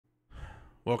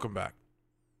Welcome back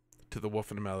to The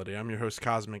Wolf and the Melody. I'm your host,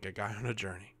 Cosmic, a guy on a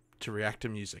journey to react to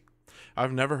music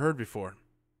I've never heard before.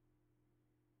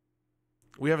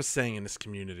 We have a saying in this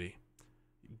community: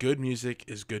 good music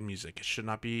is good music. It should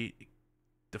not be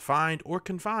defined or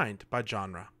confined by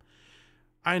genre.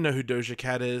 I know who Doja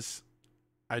Cat is.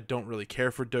 I don't really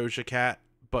care for Doja Cat,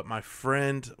 but my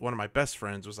friend, one of my best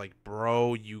friends, was like,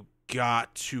 bro, you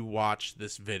got to watch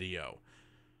this video.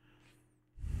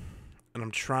 And I'm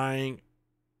trying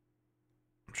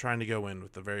to go in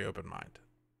with a very open mind.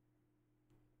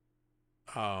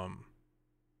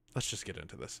 Let's just get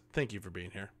into this. Thank you for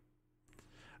being here.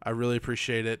 I really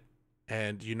appreciate it.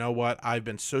 And you know what? I've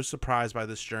been so surprised by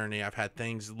this journey. I've had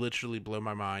things literally blow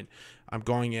my mind. I'm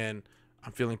going in.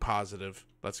 I'm feeling positive.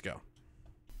 Let's go.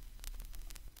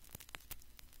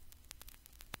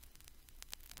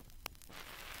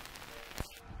 I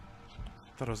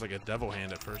thought it was like a devil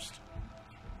hand at first.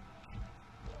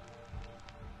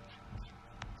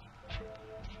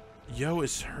 Yo,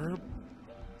 is her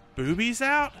boobies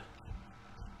out?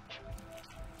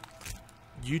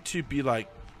 YouTube be like,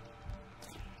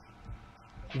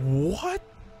 what?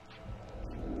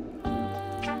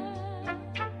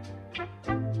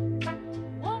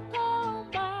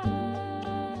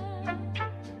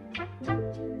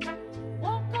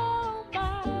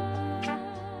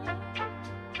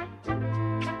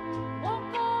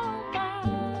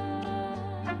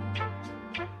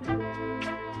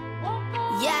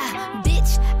 Yeah,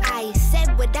 bitch, I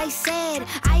said what I said.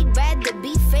 I'd rather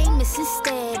be famous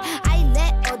instead. I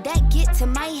let all that get to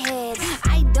my head.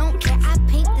 I don't care, I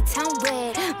paint the town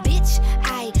red. Bitch,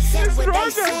 I said what I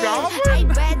said.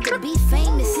 I'd rather be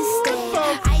famous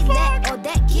instead. I let all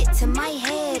that get to my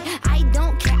head. I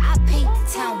don't care, I paint the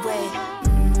town red.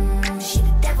 She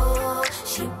the devil,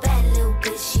 she a bad little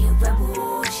bitch, she a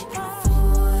rebel. She put her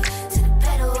foot to the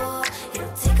pedal.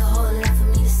 It'll take a whole lot for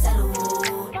me to settle.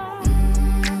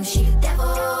 She the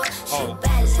devil, she a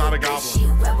bad little bitch, she a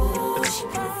rebel. She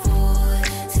put her foot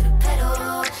to the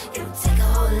pedal. It'll take a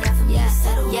whole lot for me to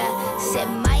settle. Yeah, said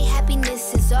my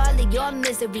happiness is all of your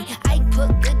misery. I put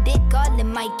good dick all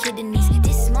in my kidneys.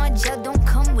 This small gel don't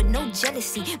come with no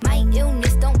jealousy. My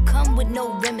illness don't come with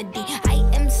no remedy. I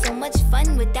am so much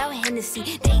fun without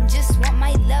Hennessy. They just want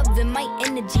my love and my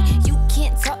energy. You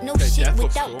can't talk no shit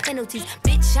without penalties.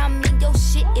 Bitch, I'm in your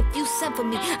shit if you send for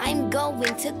me. I'm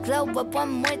going to glow up one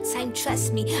more time,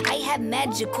 trust me. I have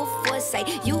magical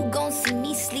foresight. You gon' see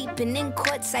me sleeping in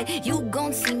courtside. You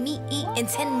gon' see me eating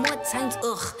 10 more times,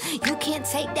 ugh. You can't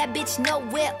take that bitch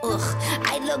nowhere, ugh.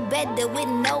 I look better with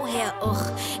no hair,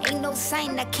 ugh. Ain't no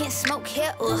sign I can't smoke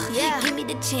hair, ugh. Yeah. Give me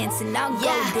the chance and I'll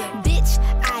go there. Bitch,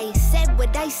 I said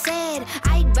what I said.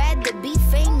 I'd rather be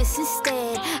famous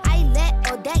instead. I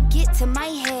let all that get to my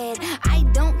head. I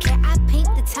don't care, I paint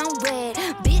the town red.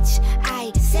 Bitch,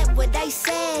 I said what I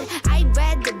said. I'd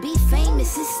rather be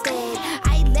famous instead.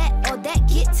 I let all that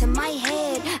get to my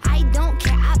head. I don't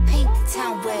care, I paint the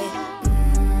town red.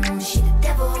 She the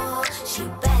devil, she a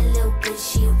bad little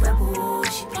bitch, she a rebel.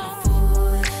 She put her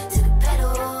foot to the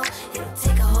pedal. It'll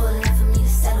take a whole lot for me to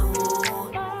settle.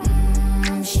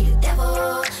 She the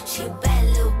devil, she a bad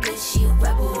little bitch, she a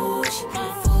rebel. She put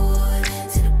her foot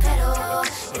to the pedal.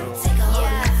 It'll take a whole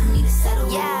lot for me to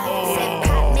settle. Yeah, said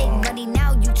pop make money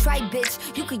now, you try,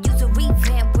 bitch. You could use a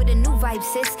revamp with a new vibe,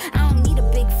 sis. I don't need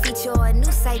a big feature or a new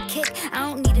sidekick. I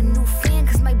don't need a new fan,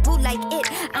 cause my boo like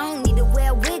it. I don't need to wear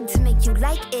a wig to make you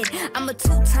like it. I'm a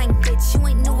two-time bitch, you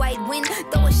ain't knew I'd win.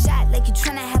 Throw a shot like you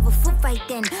tryna have a foot fight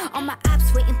then. All my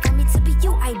ops waiting for me to be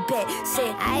you, I bet.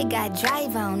 Said, I got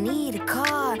drive, I don't need a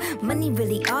car. Money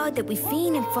really all that we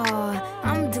fiending for.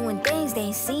 I'm doing things they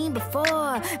ain't seen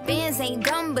before. Bands ain't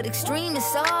dumb, but extreme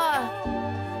is all.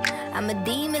 I'm a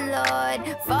demon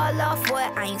lord, fall off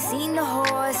what, I ain't seen the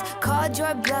horse. Called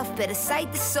your bluff, better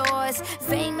cite the source.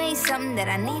 Fame ain't something that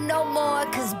I need no more.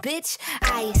 Cause bitch,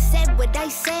 I said what I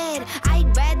said.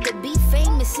 I'd rather be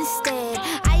famous instead.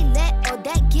 I let all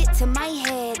that get to my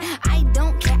head. I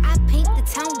don't care, I paint the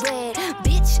town red.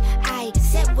 Bitch, I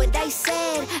said what I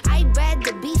said. I'd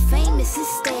rather be famous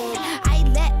instead. I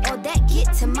let all that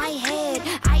get to my head.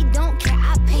 I don't care,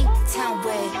 I paint the town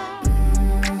red.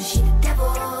 She the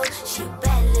devil, she a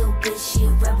bad little bitch, she a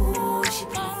rebel. She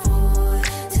put her foot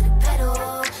to the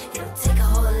pedal. It'll take a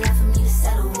whole lot for me to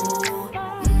settle.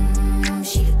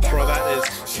 She the devil, Bro, that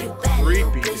is she a bad little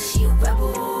creepy. bitch, she a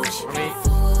rebel. She I mean,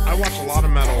 I watch a lot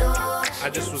of metal. I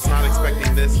just was not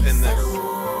expecting this and this.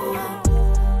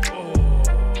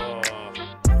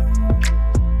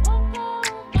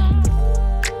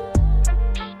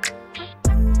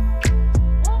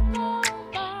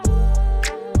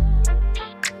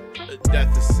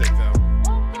 Death is sick though.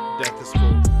 Death is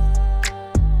cool.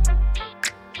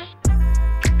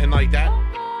 And like that,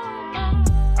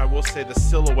 I will say the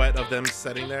silhouette of them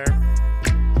sitting there,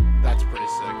 that's pretty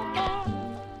sick.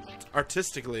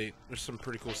 Artistically, there's some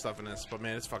pretty cool stuff in this, but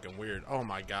man, it's fucking weird. Oh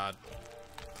my god.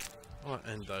 What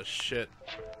in the shit?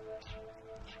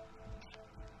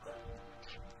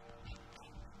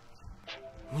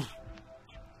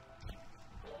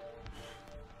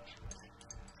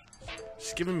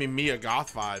 She's giving me Mia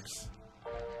Goth vibes.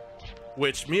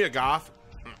 Which, Mia Goth...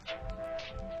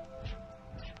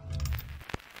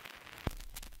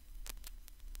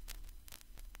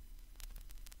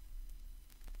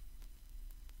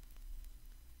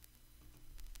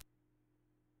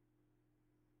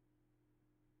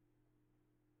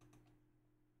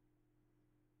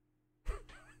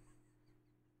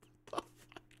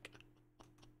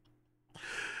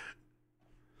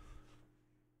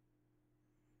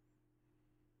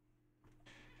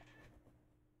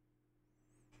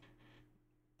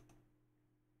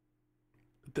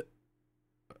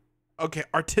 Okay,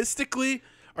 artistically,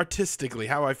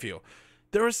 how I feel.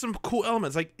 There are some cool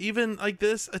elements, like even like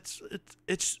this.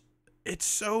 It's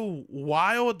so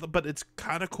wild, but it's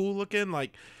kind of cool looking,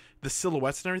 like the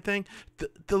silhouettes and everything.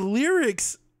 The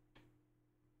lyrics,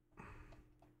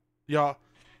 y'all.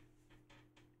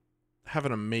 Have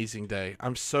an amazing day.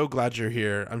 I'm so glad you're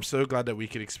here. I'm so glad that we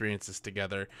could experience this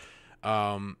together.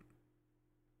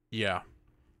 Yeah.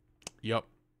 Yup.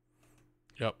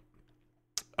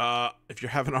 If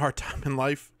you're having a hard time in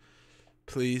life,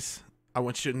 please, I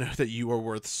want you to know that you are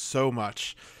worth so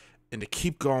much and to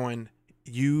keep going.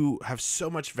 You have so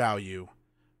much value.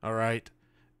 All right.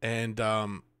 And,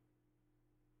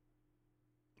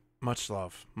 much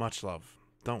love.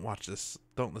 Don't watch this.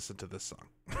 Don't listen to this song.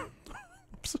 I'm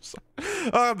so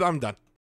sorry. I'm done.